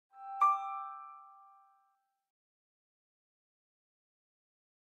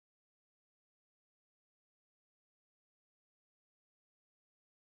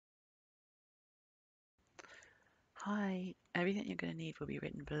Hi, everything you're going to need will be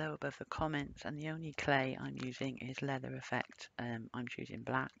written below above the comments, and the only clay I'm using is Leather Effect. I'm choosing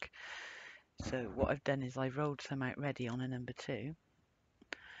black. So what I've done is I've rolled some out ready on a number 2,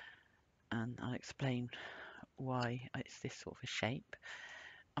 and I'll explain why it's this sort of a shape.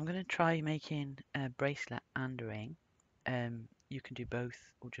 I'm going to try making a bracelet and a ring. You can do both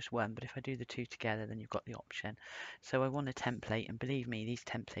or just one, but if I do the two together, then you've got the option. So I want a template, and believe me, these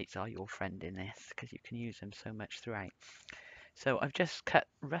templates are your friend in this because you can use them so much throughout. So I've just cut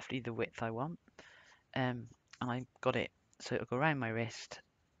roughly the width I want, and I've got it so it'll go around my wrist,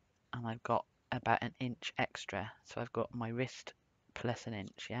 and I've got about an inch extra. So I've got my wrist plus an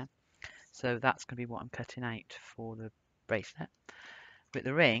inch, yeah? So that's going to be what I'm cutting out for the bracelet. With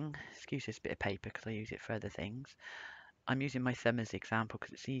the ring, excuse this bit of paper because I use it for other things, I'm using my thumb as the example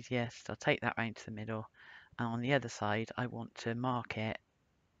because it's easiest. I'll take that round to the middle, and on the other side I want to mark it,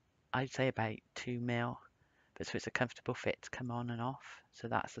 I'd say about 2 mil, but so it's a comfortable fit to come on and off. So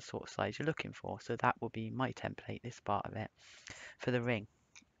that's the sort of size you're looking for. So that will be my template, this part of it, for the ring.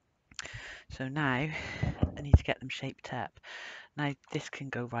 So now I need to get them shaped up. Now this can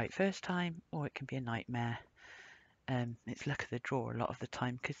go right first time, or it can be a nightmare. It's luck of the draw a lot of the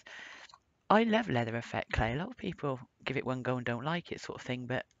time, because I love Leather Effect clay. A lot of people give it one go and don't like it, sort of thing.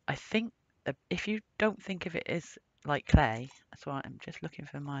 But I think that if you don't think of it as like clay, that's why I'm just looking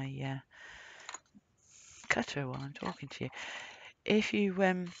for my cutter while I'm talking to you. If you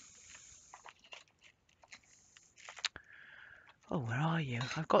oh, where are you?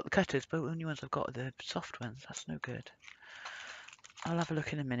 I've got the cutters, but the only ones I've got are the soft ones. That's no good. I'll have a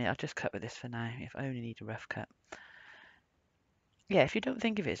look in a minute. I'll just cut with this for now, if I only need a rough cut. Yeah, if you don't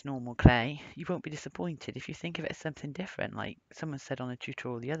think of it as normal clay, you won't be disappointed. If you think of it as something different, like someone said on a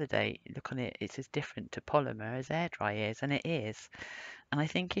tutorial the other day, look on it, it's as different to polymer as air dry is, and it is. And I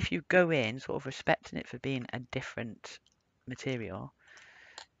think if you go in sort of respecting it for being a different material,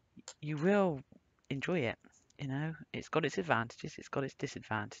 you will enjoy it. You know, it's got its advantages, it's got its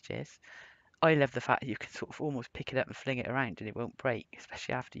disadvantages. I love the fact that you can sort of almost pick it up and fling it around and it won't break,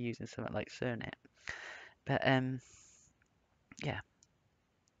 especially after using something like Cernet. But yeah,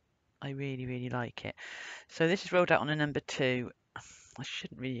 I really, really like it. So this is rolled out on a number 2. I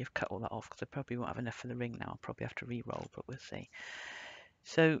shouldn't really have cut all that off because I probably won't have enough for the ring now. I'll probably have to re-roll, but we'll see.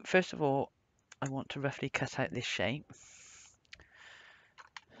 So first of all, I want to roughly cut out this shape.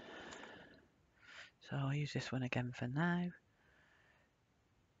 So I'll use this one again for now.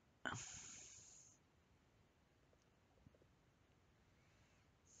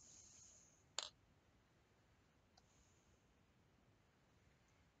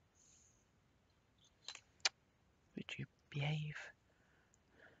 Would you behave?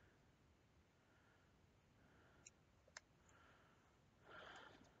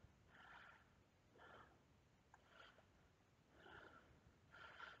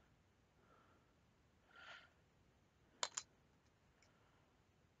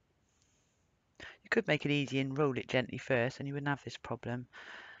 You could make it easy and roll it gently first and you wouldn't have this problem.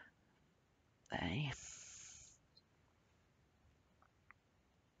 There.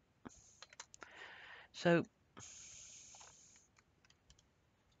 So,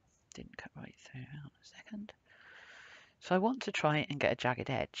 didn't cut right through. Hang on a second. So I want to try and get a jagged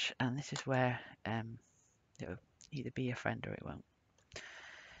edge, and this is where it'll either be a friend or it won't.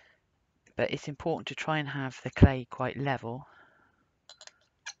 But it's important to try and have the clay quite level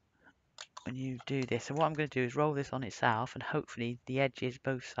when you do this. So what I'm going to do is roll this on itself, and hopefully the edges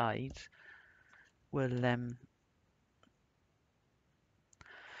both sides will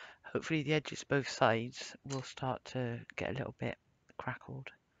start to get a little bit crackled.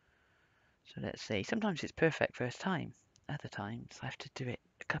 So let's see. Sometimes it's perfect first time. Other times I have to do it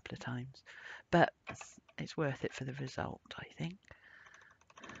a couple of times. But it's worth it for the result, I think.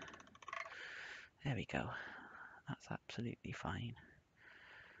 There we go. That's absolutely fine.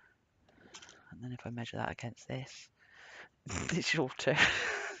 And then if I measure that against this, it's shorter.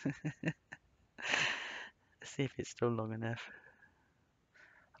 Let's see if it's still long enough.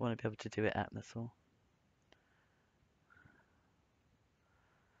 I want to be able to do it at, that's all.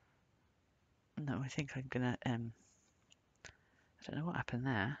 No, I think I'm gonna I don't know what happened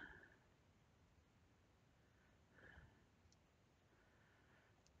there.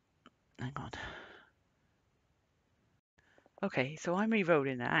 Hang on. Okay, so I'm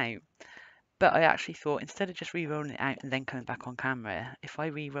re-rolling it out, but I actually thought instead of just re-rolling it out and then coming back on camera, if I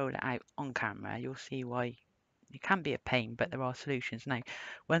re-roll it out on camera, you'll see why it can be a pain, but there are solutions. Now,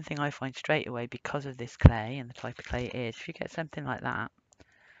 one thing I find straight away because of this clay and the type of clay it is, if you get something like that,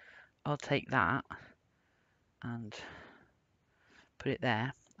 I'll take that and put it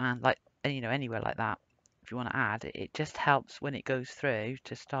there, and like, you know, anywhere like that, if you want to add it, it just helps when it goes through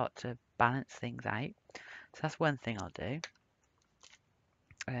to start to balance things out. So that's one thing I'll do.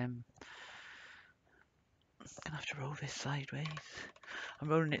 I'm gonna have to roll this sideways. I'm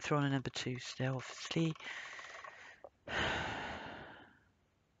rolling it through on a number 2 still, obviously.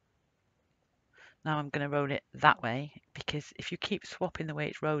 Now I'm going to roll it that way, because if you keep swapping the way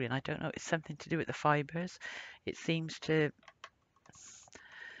it's rolling, I don't know, it's something to do with the fibres. It seems to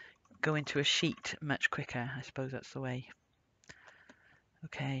go into a sheet much quicker. I suppose that's the way.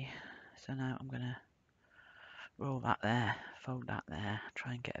 Okay, so now I'm going to roll that there, fold that there,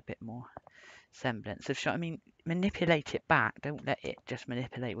 try and get a bit more semblance of shot. I mean, manipulate it back. Don't let it just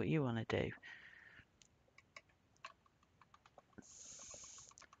manipulate what you want to do.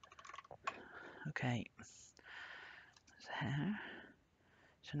 Okay, there.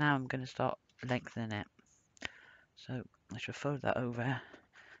 So now I'm going to start lengthening it. So I should fold that over.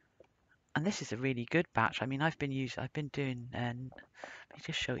 And this is a really good batch. I mean, I've been doing, let me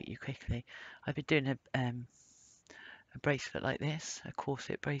just show it you quickly. I've been doing a bracelet like this, a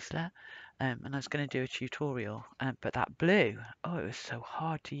corset bracelet, and I was going to do a tutorial, but that blue, oh, it was so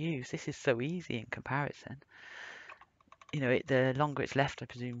hard to use. This is so easy in comparison. You know, the longer it's left, I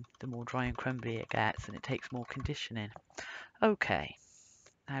presume, the more dry and crumbly it gets, and it takes more conditioning. Okay,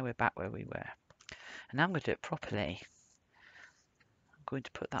 now we're back where we were. And now I'm going to do it properly. I'm going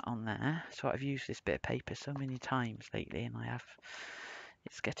to put that on there. So I've used this bit of paper so many times lately, and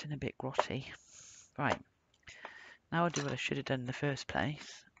it's getting a bit grotty. Right, now I'll do what I should have done in the first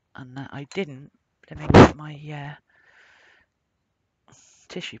place, and I didn't. Let me get my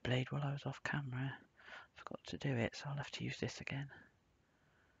tissue blade while I was off camera. Forgot to do it, so I'll have to use this again.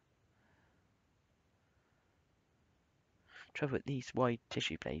 Trouble with these wide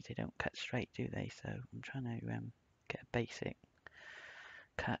tissue blades, they don't cut straight, do they? So I'm trying to get a basic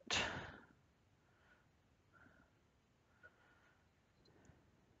cut.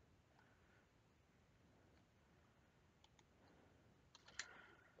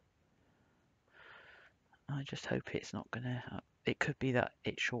 I just hope it's not gonna. It could be that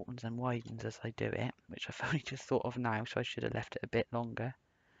it shortens and widens as I do it, which I've only just thought of now, so I should have left it a bit longer.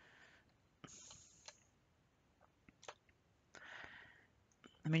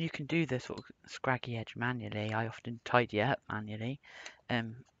 I mean, you can do the sort of scraggy edge manually. I often tidy it up manually,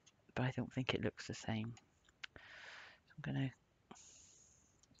 but I don't think it looks the same. So I'm going to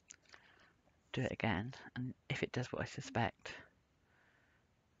do it again, and if it does what I suspect,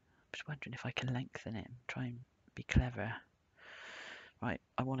 I'm just wondering if I can lengthen it and try and be clever. Right,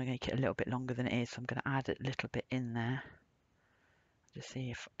 I want to make it a little bit longer than it is, so I'm going to add a little bit in there to see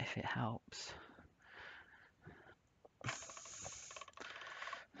if it helps.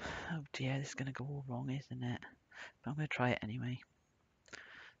 Oh dear, this is going to go all wrong, isn't it? But I'm going to try it anyway.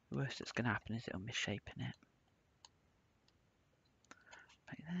 The worst that's going to happen is it'll misshapen it.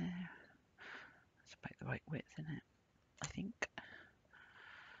 Right there. That's about the right width, isn't it? I think.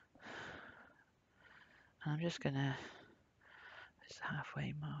 And I'm just going to, this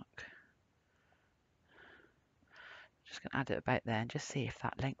halfway mark. Just going to add it about there and just see if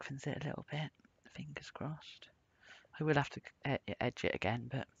that lengthens it a little bit. Fingers crossed. I will have to edge it again,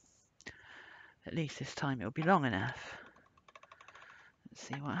 but at least this time it'll be long enough. Let's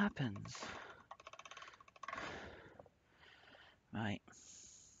see what happens. Right.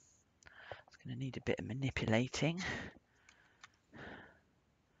 It's going to need a bit of manipulating.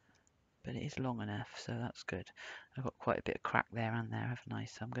 But it is long enough, so that's good. I've got quite a bit of crack there and there, haven't I?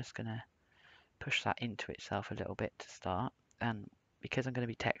 So I'm just going to push that into itself a little bit to start. And because I'm going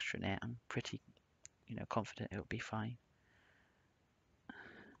to be texturing it, I'm pretty, confident it'll be fine. But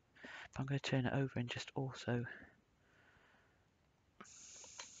I'm going to turn it over and just also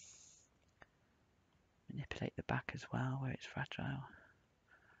manipulate the back as well, where it's fragile.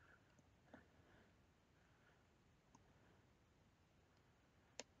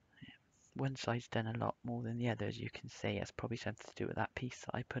 One side's done a lot more than the other, as you can see. It's probably something to do with that piece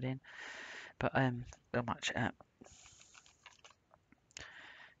that I put in. But we'll match it up.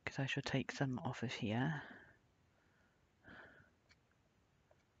 Because I shall take some off of here.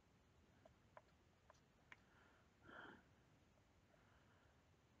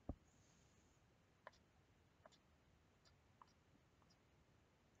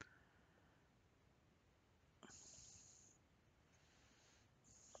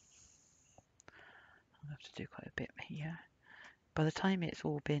 I'll have to do quite a bit here. By the time it's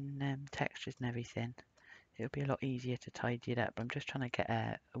all been textured and everything, it'll be a lot easier to tidy it up. I'm just trying to get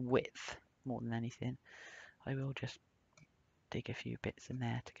a width more than anything. I will just dig a few bits in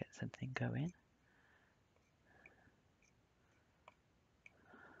there to get something going.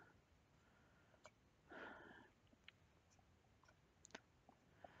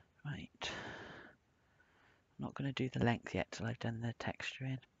 I'm not going to do the length yet till I've done the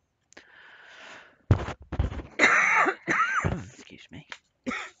texturing. Excuse me.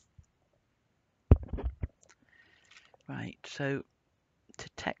 Right, so to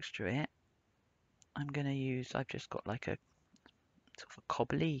texture it, I'm going to use, I've just got like a sort of a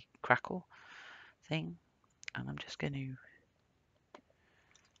cobbly crackle thing, and I'm just going to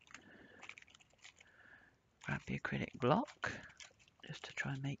grab the acrylic block just to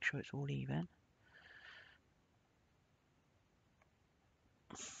try and make sure it's all even.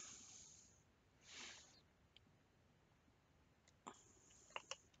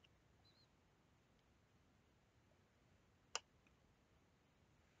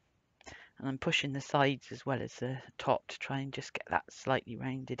 And I'm pushing the sides as well as the top to try and just get that slightly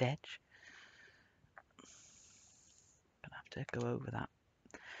rounded edge. Gonna have to go over that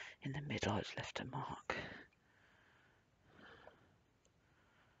in the middle. I just left a mark.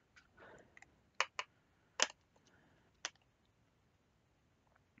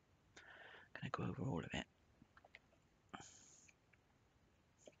 Gonna go over all of it.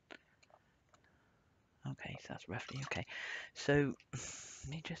 Okay, so that's roughly okay. So let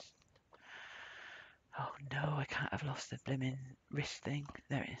me just. Oh no, I can't have lost the blimmin' wrist thing.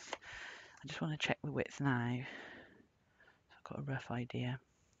 There it is. I just want to check the width now. So I've got a rough idea.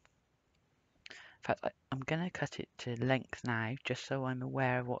 In fact, I'm going to cut it to length now, just so I'm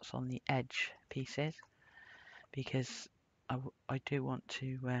aware of what's on the edge pieces, because I do want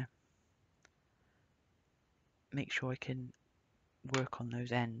to make sure I can work on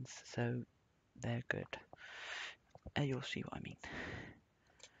those ends so they're good. You'll see what I mean.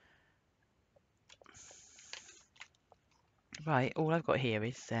 Right, all I've got here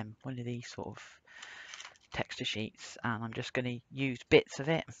is one of these sort of texture sheets, and I'm just going to use bits of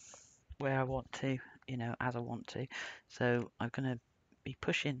it where I want to, you know, as I want to. So I'm going to be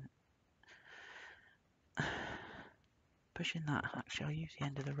pushing that. Actually, I'll use the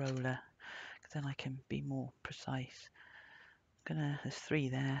end of the roller because then I can be more precise. There's 3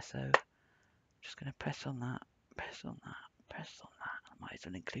 there, so I'm just going to press on that, press on that, press on that. I might as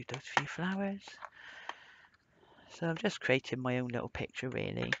well include those few flowers. So I'm just creating my own little picture,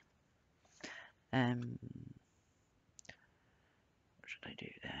 really. What should I do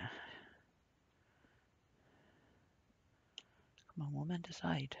there? Come on, woman,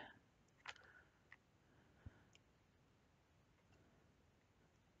 decide.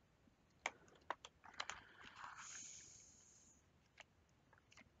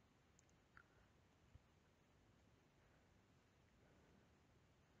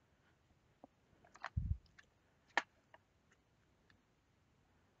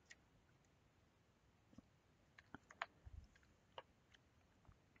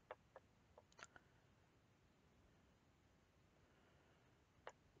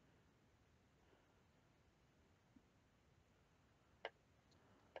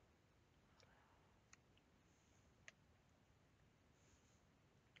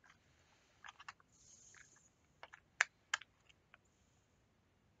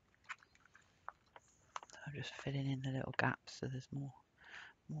 I'm just filling in the little gaps so there's more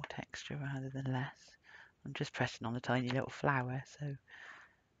texture rather than less. I'm just pressing on a tiny little flower, so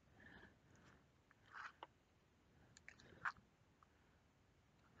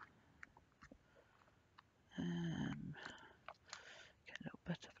get a little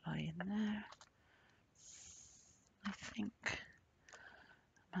butterfly in there. I think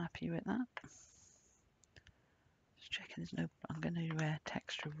I'm happy with that. Just checking there's no. I'm going to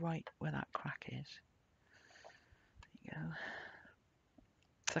texture right where that crack is. There you go.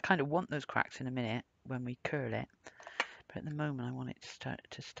 So I kind of want those cracks in a minute when we curl it, but at the moment I want it to start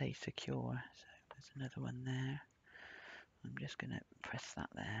to stay secure. So there's another one there. I'm just going to press that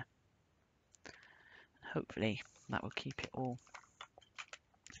there. Hopefully that will keep it all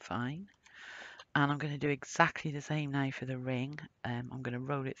fine. And I'm going to do exactly the same now for the ring. I'm going to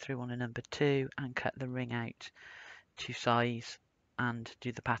roll it through on a number 2 and cut the ring out to size and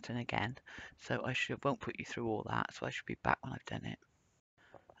do the pattern again. So I won't put you through all that, so I should be back when I've done it.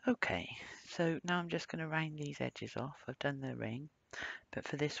 Okay, so now I'm just going to round these edges off. I've done the ring, but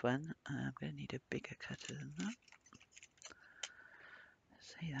for this one I'm going to need a bigger cutter than that.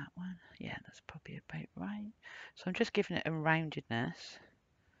 See that one? Yeah, that's probably about right. So I'm just giving it a roundedness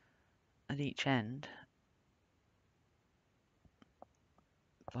at each end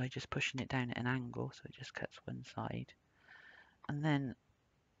by just pushing it down at an angle, so it just cuts one side. And then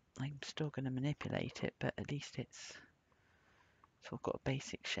I'm still going to manipulate it, but at least it's sort of got a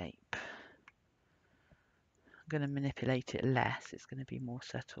basic shape. I'm going to manipulate it less, it's going to be more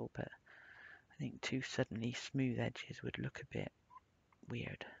subtle, but I think 2 suddenly smooth edges would look a bit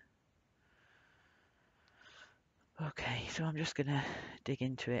weird. Okay, so I'm just going to dig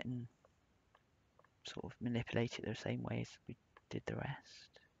into it and sort of manipulate it the same way as we did the rest.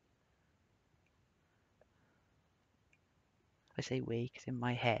 I say we because in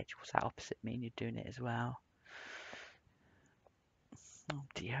my head, what's that opposite mean? You're doing it as well. Oh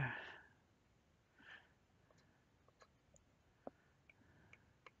dear.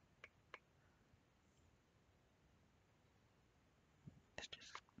 Let's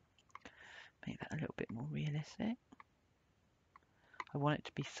just make that a little bit more realistic. I want it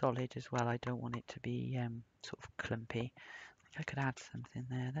to be solid as well. I don't want it to be sort of clumpy. I think I could add something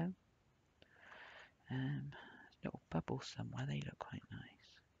there though. Little bubbles somewhere. They look quite nice.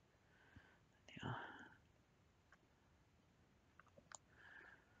 Yeah.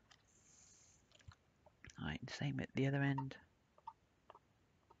 Right, same at the other end.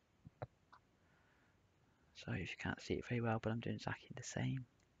 Sorry if you can't see it very well, but I'm doing exactly the same.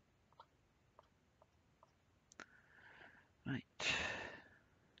 Right.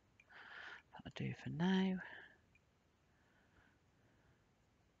 That'll do for now. I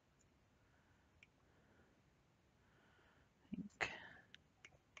think.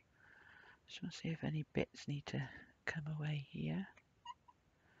 Just want to see if any bits need to come away here.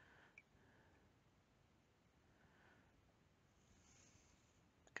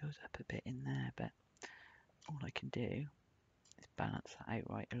 Goes up a bit in there, but all I can do is balance that out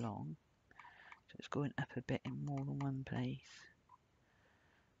right along. So it's going up a bit in more than one place.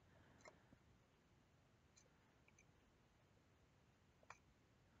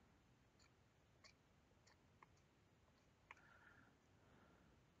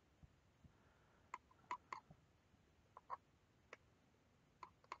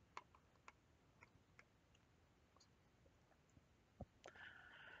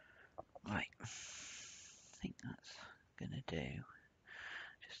 Right, I think that's gonna do.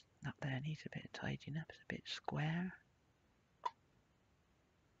 Just that there needs a bit of tidying up. It's a bit square.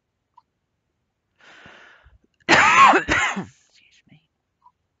 Excuse me.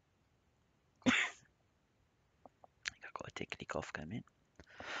 I think I've got a tickly cough coming.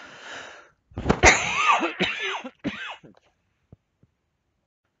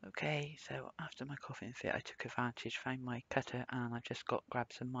 Okay, so after my coughing fit, I took advantage, found my cutter, and I've just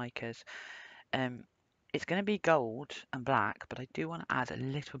grabbed some micas. It's going to be gold and black, but I do want to add a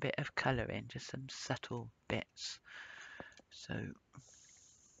little bit of colour in, just some subtle bits. So,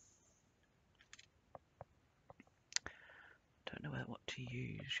 don't know what to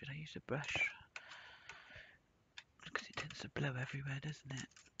use. Should I use a brush? Because it tends to blow everywhere, doesn't it?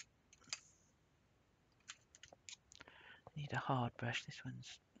 I need a hard brush. This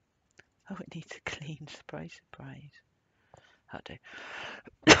one's... Oh, it needs a clean. Surprise, surprise. That'll do.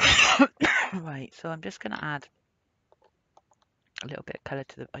 Right, so I'm just going to add a little bit of colour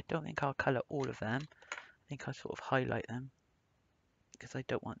to the... I don't think I'll colour all of them. I think I'll sort of highlight them because I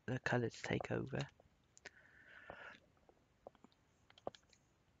don't want the colour to take over.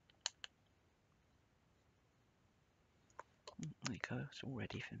 There you go, it's all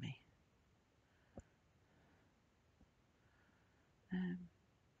ready for me.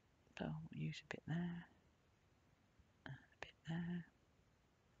 So I'll use a bit there, a bit there.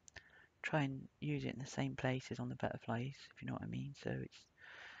 Try and use it in the same places on the butterflies, if you know what I mean, so it's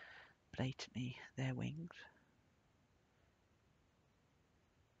blatantly their wings.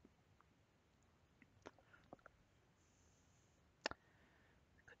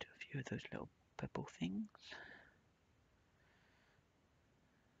 Could do a few of those little bubble things.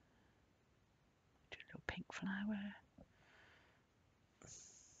 Do a little pink flower.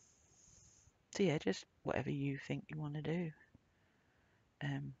 So yeah, just whatever you think you want to do.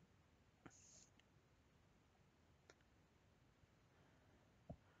 Let's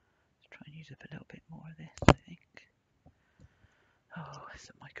try and use up a little bit more of this, I think. Oh, is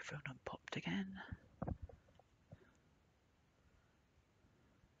the microphone unpopped again?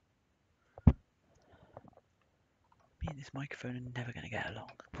 Me and this microphone are never going to get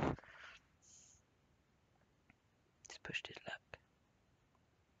along. He's pushed his luck.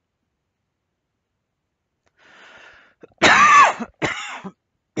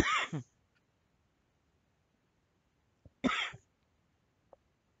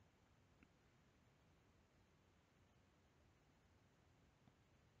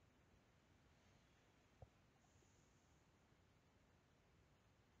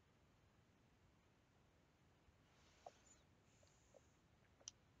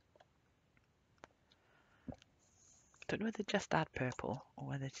 Don't know whether just add purple or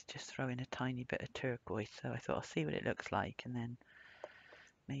whether to just throw in a tiny bit of turquoise. So I thought I'll see what it looks like and then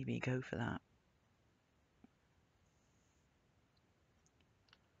maybe go for that.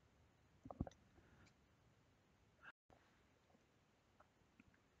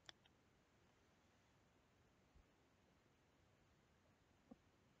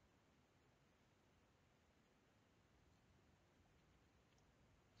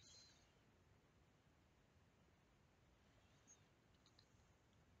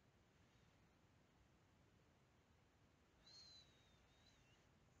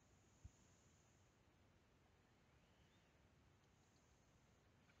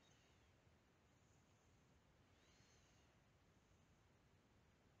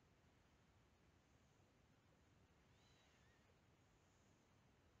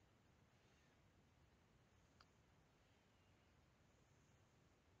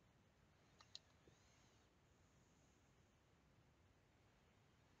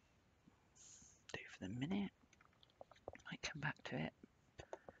 for the minute. Might come back to it.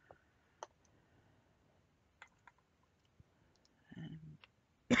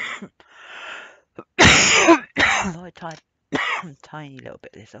 Although I tied a tiny little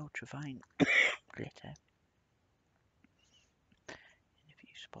bit of this ultrafine glitter in a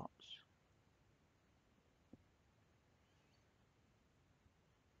few spots.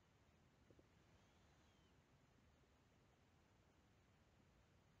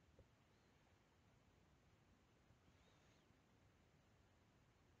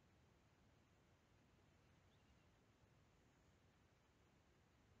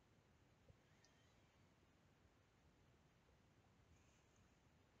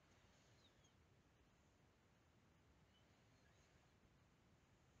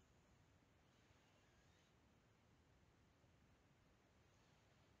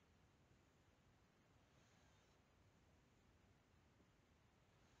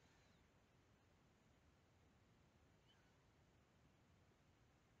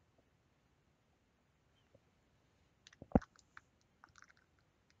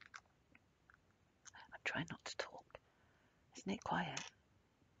 I'm trying not to talk. Isn't it quiet?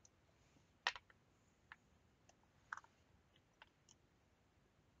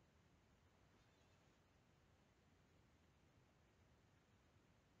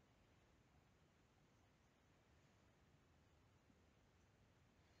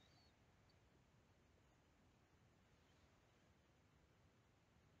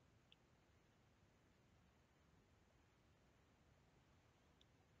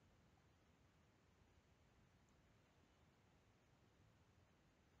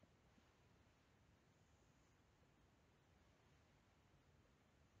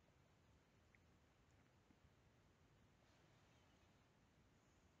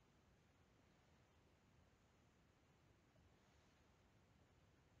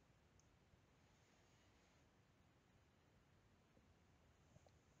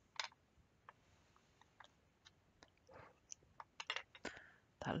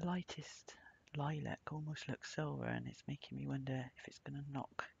 That lightest lilac almost looks silver, and it's making me wonder if it's going to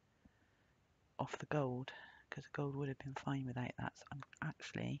knock off the gold, because the gold would have been fine without that. So I'm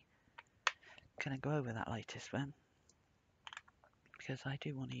actually going to go over that lightest one, because I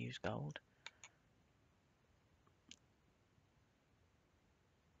do want to use gold.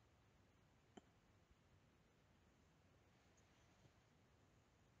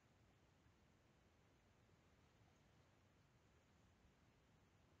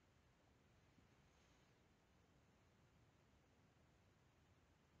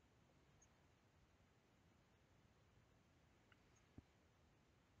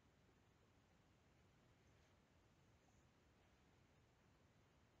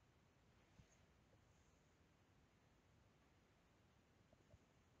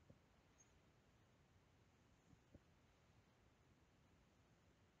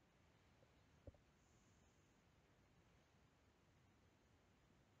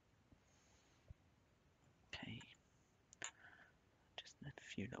 Okay, just a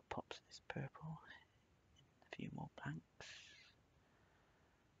few little pops of this purple, a few more blanks.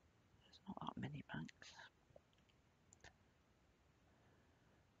 There's not that many blanks.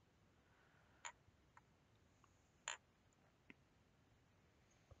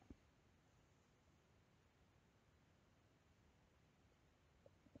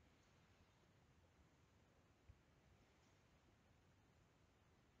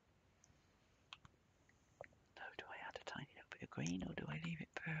 So do I add a tiny little bit of green, or do I leave it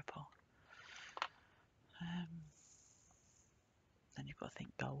purple? Then you've got to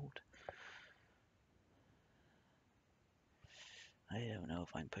think gold. I don't know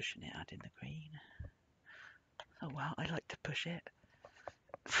if I'm pushing it, adding the green. Oh well, I like to push it.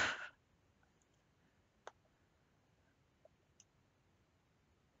 Let's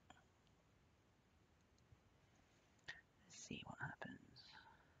see what happens.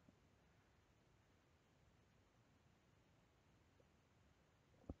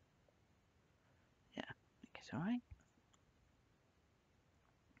 Yeah, I think it's alright.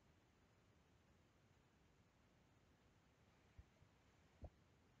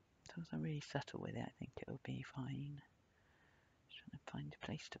 As long as I'm really subtle with it, I think it'll be fine. Just trying to find a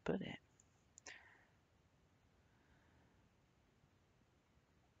place to put it.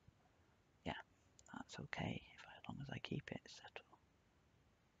 Yeah, that's okay as long as I keep it subtle.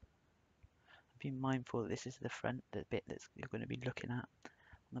 Be mindful that this is the front, the bit that you're going to be looking at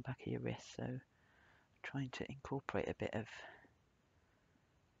on the back of your wrist, so trying to incorporate a bit of,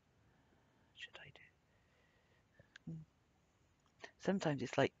 should I do? Sometimes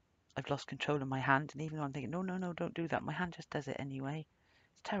it's like I've lost control of my hand, and even though I'm thinking, no, don't do that, my hand just does it anyway.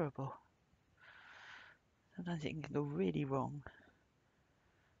 It's terrible. Sometimes it can go really wrong.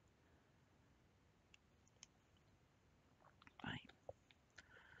 Right.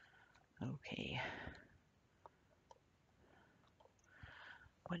 Okay.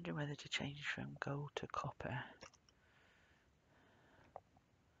 Wonder whether to change from gold to copper.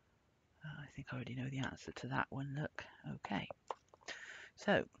 I think I already know the answer to that one, look. Okay.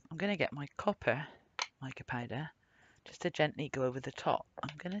 So, I'm going to get my copper mica powder just to gently go over the top.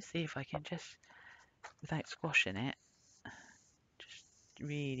 I'm going to see if I can just, without squashing it, just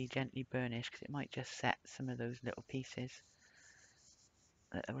really gently burnish, because it might just set some of those little pieces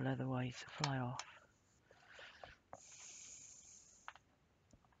that will otherwise fly off.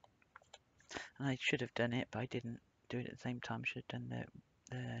 And I should have done it, but I didn't do it at the same time. I should have done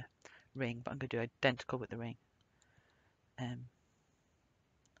the ring, but I'm going to do identical with the ring. So,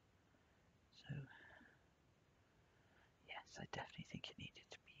 yes, I definitely think it needed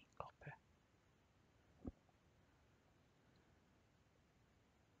to be copper.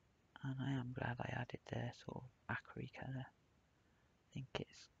 And I am glad I added the sort of aqua colour. I think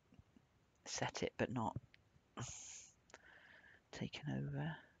it's set it, but not taken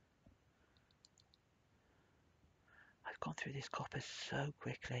over. I've gone through this copper so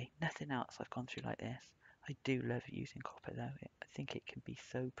quickly. Nothing else I've gone through like this. I do love using copper though. I think it can be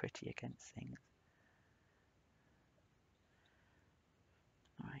so pretty against things.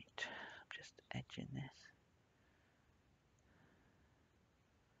 Right, I'm just edging this.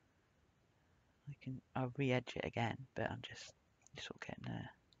 I'll re-edge it again, but I'm just sort of getting there.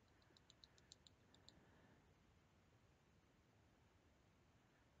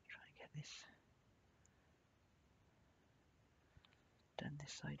 Try and get this done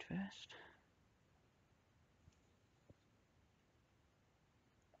this side first.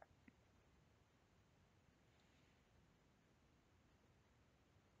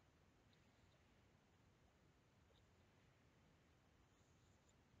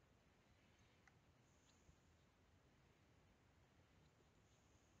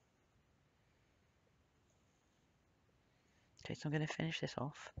 Okay, so I'm going to finish this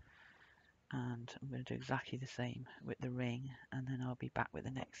off, and I'm going to do exactly the same with the ring, and then I'll be back with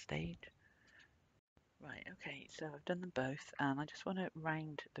the next stage. Right, okay, so I've done them both, and I just want to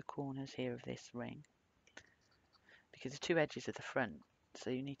round the corners here of this ring, because the two edges are the front, so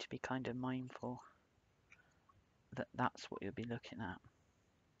you need to be kind of mindful that that's what you'll be looking at.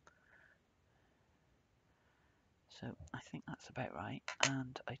 So I think that's about right,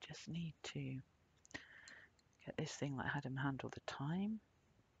 and I just need to get this thing that I had him handle the time.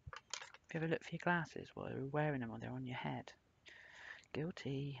 Have you ever looked for your glasses while you're wearing them or they're on your head?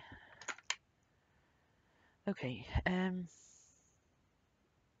 Guilty. Okay, I'm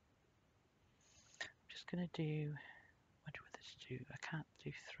just gonna do, what do I do? I can't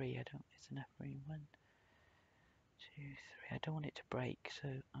do 3, I don't, it's enough room. 1, 2, 3, I don't want it to break, so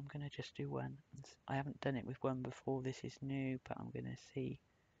I'm gonna just do 1. I haven't done it with 1 before, this is new, but I'm gonna see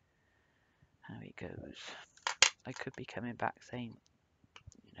how it goes. I could be coming back saying,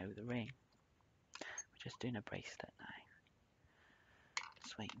 you know, the ring. We're just doing a bracelet now.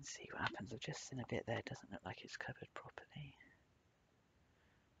 Just wait and see what happens. I've just seen a bit there, it doesn't look like it's covered properly.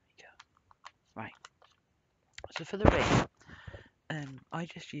 There we go. Right. So for the ring,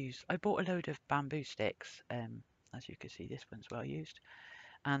 I bought a load of bamboo sticks. As you can see, this one's well used,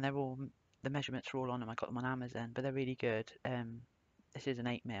 and the measurements are all on them. I got them on Amazon, but they're really good. This is an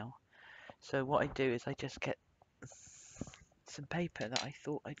 8mm. So what I do is I just get some paper that I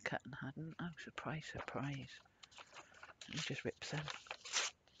thought I'd cut and hadn't. Oh, surprise, surprise. Let me just rip some.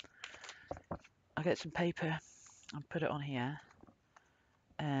 I get some paper and put it on here.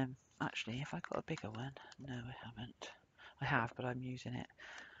 Actually, have I got a bigger one? No, I haven't. I have, but I'm using it.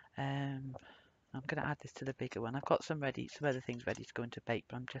 I'm going to add this to the bigger one. I've got some other things ready to go into bake,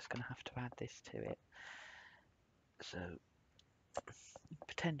 but I'm just going to have to add this to it. So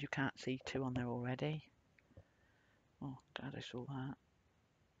pretend you can't see 2 on there already. Oh, glad I saw that.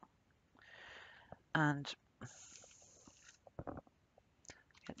 And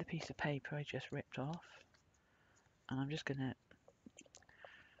get the piece of paper I just ripped off, and I'm just going to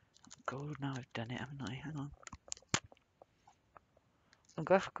go. Now I've done it, haven't I? Hang on. I'm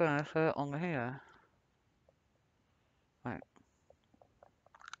just going to put it on here. Right.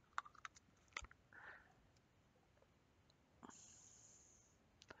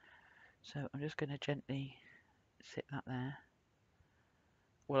 So I'm just going to gently sit that there.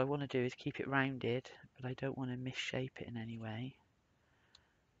 What I want to do is keep it rounded, but I don't want to misshape it in any way.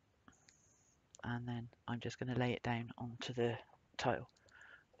 And then I'm just going to lay it down onto the tile.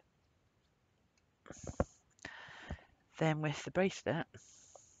 Then with the bracelet,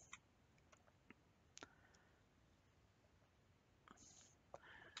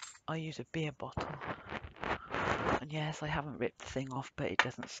 I use a beer bottle. And yes, I haven't ripped the thing off, but it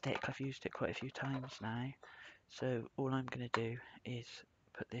doesn't stick. I've used it quite a few times now. So all I'm going to do is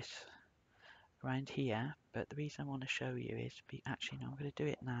put this around here. But the reason I want to show you is, actually no, I'm going to do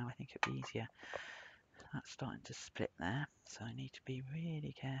it now. I think it'll be easier. That's starting to split there, so I need to be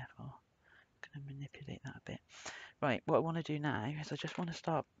really careful. I'm going to manipulate that a bit. Right, what I want to do now is I just want to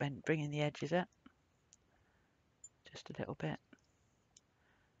start bringing the edges up. Just a little bit.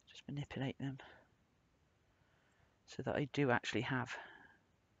 Just manipulate them so that I do actually have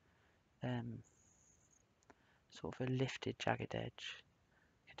sort of a lifted jagged edge.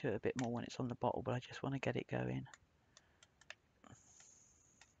 I can do it a bit more when it's on the bottle, but I just want to get it going.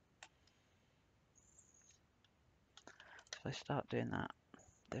 So I start doing that.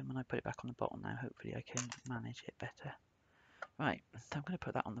 Then when I put it back on the bottle now, hopefully I can manage it better. Right, so I'm going to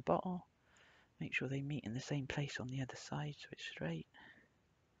put that on the bottle. Make sure they meet in the same place on the other side so it's straight.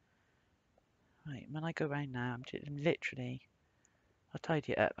 Right, when I go around now, I'm just literally, I'll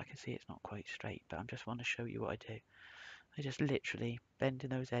tidy it up. I can see it's not quite straight, but I just want to show you what I do. I just literally bend in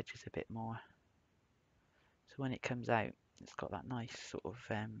those edges a bit more. So when it comes out, it's got that nice sort of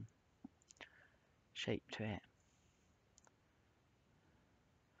shape to it.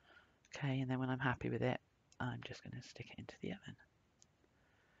 Okay, and then when I'm happy with it, I'm just going to stick it into the oven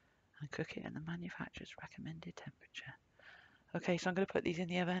and cook it at the manufacturer's recommended temperature. Okay, so I'm going to put these in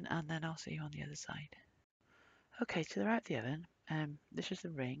the oven and then I'll see you on the other side. Okay, so they're out the oven. This is the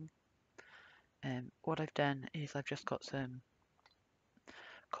ring. What I've done is I've just got some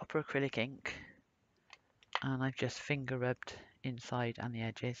copper acrylic ink and I've just finger rubbed inside and the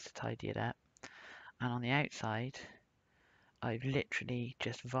edges to tidy it up. And on the outside, I've literally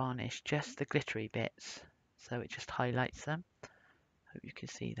just varnished just the glittery bits, so it just highlights them. Hope you can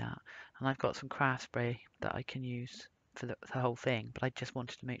see that. And I've got some craft spray that I can use for the whole thing, but I just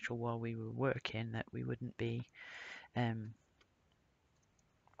wanted to make sure while we were working that we wouldn't be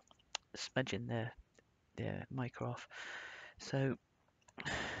smudging the mica off. So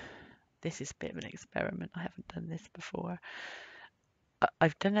this is a bit of an experiment. I haven't done this before.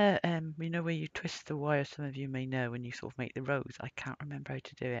 I've done a, you know, where you twist the wire, some of you may know, when you sort of make the rows. I can't remember how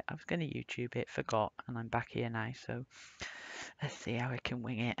to do it. I was going to YouTube it, forgot, and I'm back here now, so let's see how I can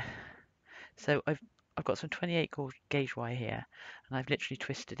wing it. So I've got some 28 gauge wire here, and I've literally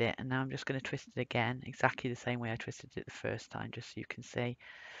twisted it, and now I'm just going to twist it again, exactly the same way I twisted it the first time, just so you can see.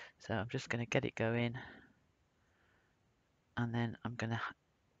 So I'm just going to get it going, and then I'm going to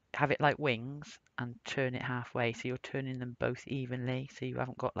have it like wings and turn it halfway, so you're turning them both evenly, so you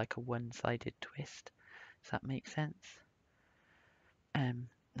haven't got like a one-sided twist. Does that make sense?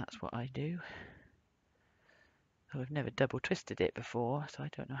 That's what I do. So I've never double twisted it before, so I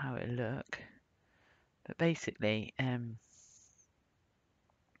don't know how it'll look. But basically, I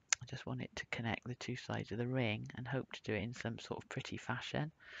just want it to connect the two sides of the ring and hope to do it in some sort of pretty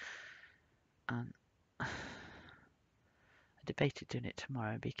fashion. And I debated doing it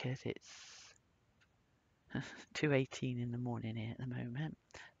tomorrow because it's 2:18 in the morning here at the moment,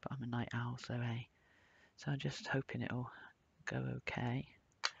 but I'm a night owl, so hey. So I'm just hoping it'll go okay.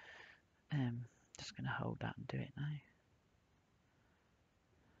 Just going to hold that and do it now.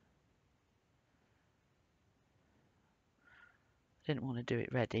 I didn't want to do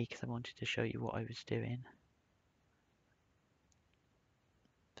it ready because I wanted to show you what I was doing.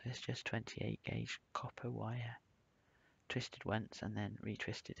 So it's just 28 gauge copper wire, twisted once and then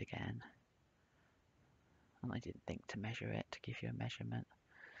retwisted again. And I didn't think to measure it to give you a measurement,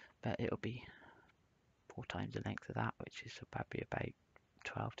 but it'll be 4 times the length of that, which is probably about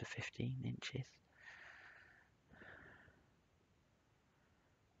 12 to 15 inches.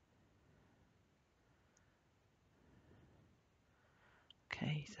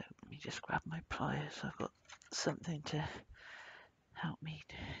 Okay, so let me just grab my pliers so I've got something to help me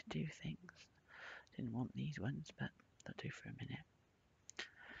do things. Didn't want these ones, but they'll do for a minute.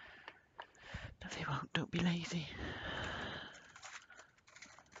 No, they won't, don't be lazy.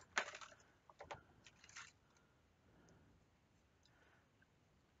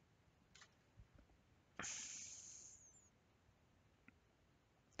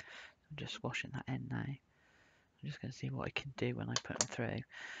 I'm just washing that end now. I'm just going to see what I can do when I put them through.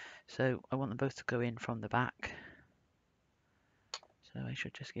 So I want them both to go in from the back. So I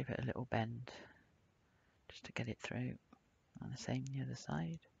should just give it a little bend just to get it through. And the same the other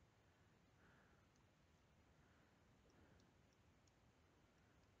side.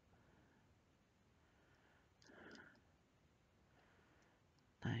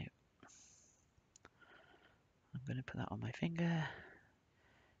 Now I'm going to put that on my finger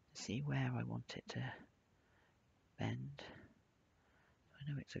to see where I want it to bend.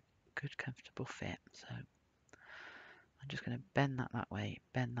 I know it's a good comfortable fit. So I'm just going to bend that way,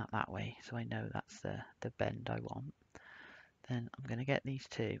 bend that way, so I know that's the bend I want. Then I'm going to get these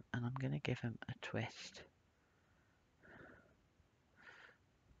two and I'm going to give them a twist.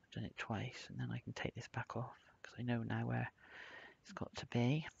 I've done it twice, and then I can take this back off because I know now where it's got to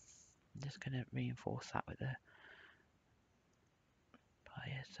be. I'm just going to reinforce that with a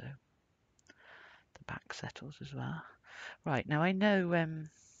pliers so the back settles as well. Right, now I know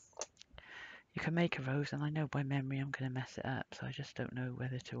you can make a rose, and I know by memory I'm going to mess it up, so I just don't know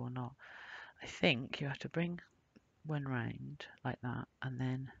whether to or not. I think you have to bring one round like that, and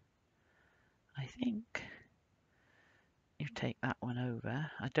then I think you take that one over.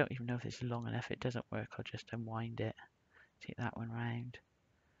 I don't even know if it's long enough. If it doesn't work, I'll just unwind it. Take that one round.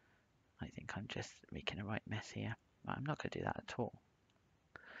 I think I'm just making a right mess here. But I'm not going to do that at all.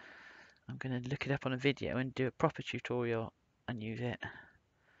 I'm going to look it up on a video and do a proper tutorial and use it.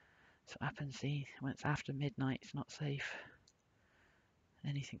 So happen, see, when it's after midnight, it's not safe.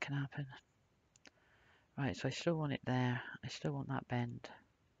 Anything can happen. Right, so I still want it there. I still want that bend.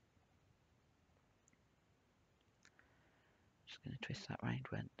 Just going to twist that round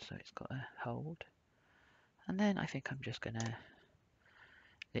one so it's got a hold. And then I think I'm just going to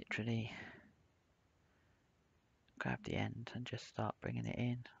literally grab the end and just start bringing it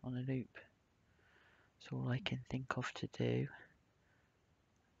in on a loop. That's all I can think of to do.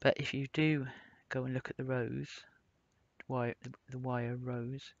 But if you do go and look at the rose, the wire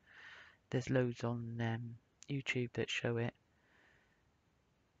rose, there's loads on YouTube that show it.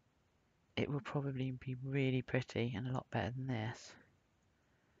 It will probably be really pretty and a lot better than this.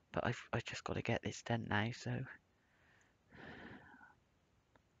 But I've just got to get this done now, so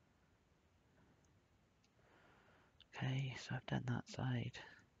okay, so I've done that side.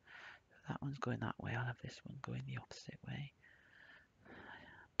 That one's going that way, I'll have this one going the opposite way.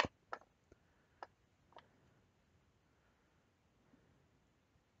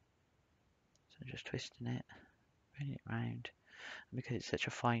 So just twisting it, bringing it round. And because it's such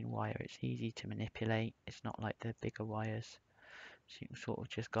a fine wire, it's easy to manipulate. It's not like the bigger wires, so you can sort of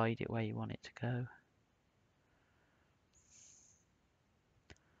just guide it where you want it to go.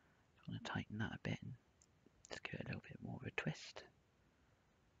 I want to tighten that a bit and just give it a little bit more of a twist.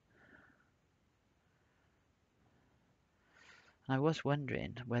 And I was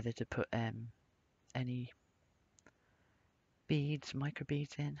wondering whether to put any beads, micro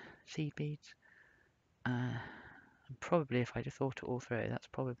beads in, seed beads. And probably if I'd have thought it all through, that's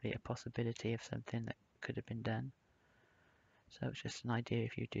probably a possibility of something that could have been done. So it's just an idea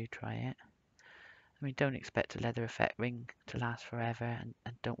if you do try it. I mean, don't expect a leather effect ring to last forever, and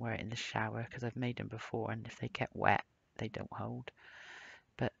don't wear it in the shower because I've made them before, and if they get wet, they don't hold.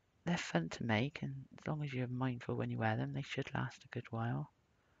 But they're fun to make, and as long as you're mindful when you wear them, they should last a good while.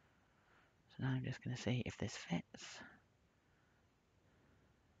 So now I'm just going to see if this fits.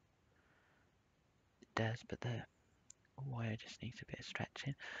 It does, but the wire just needs a bit of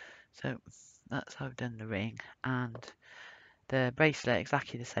stretching. So that's how I've done the ring, and the bracelet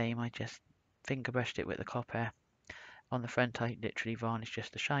exactly the same. I just finger brushed it with the copper. On the front I literally varnished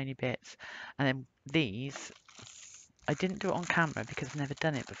just the shiny bits, and then these I didn't do it on camera because I've never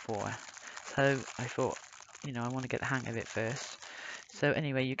done it before, so I thought, you know, I want to get the hang of it first. So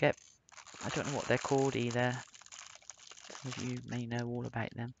anyway, you get, I don't know what they're called either, some of you may know all about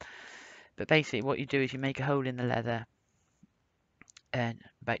them, but basically what you do is you make a hole in the leather, and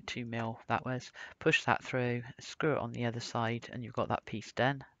about 2mm that was, push that through, screw it on the other side, and you've got that piece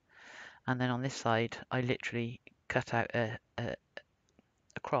done. And then on this side I literally cut out a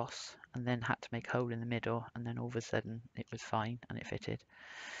cross and then had to make a hole in the middle, and then all of a sudden it was fine and it fitted.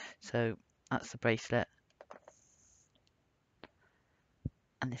 So that's the bracelet,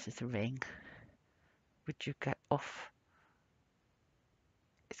 and this is the ring. Would you get off?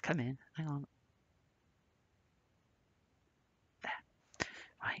 It's coming, hang on. There.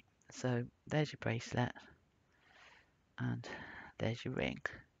 Right, so there's your bracelet and there's your ring.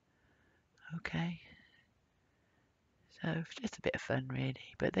 Okay, so it's just a bit of fun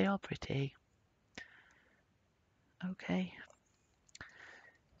really, but they are pretty. Okay,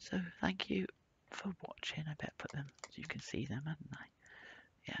 so thank you for watching. I better put them so you can see them, hadn't I?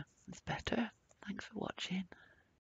 Yeah, it's better. Thanks for watching.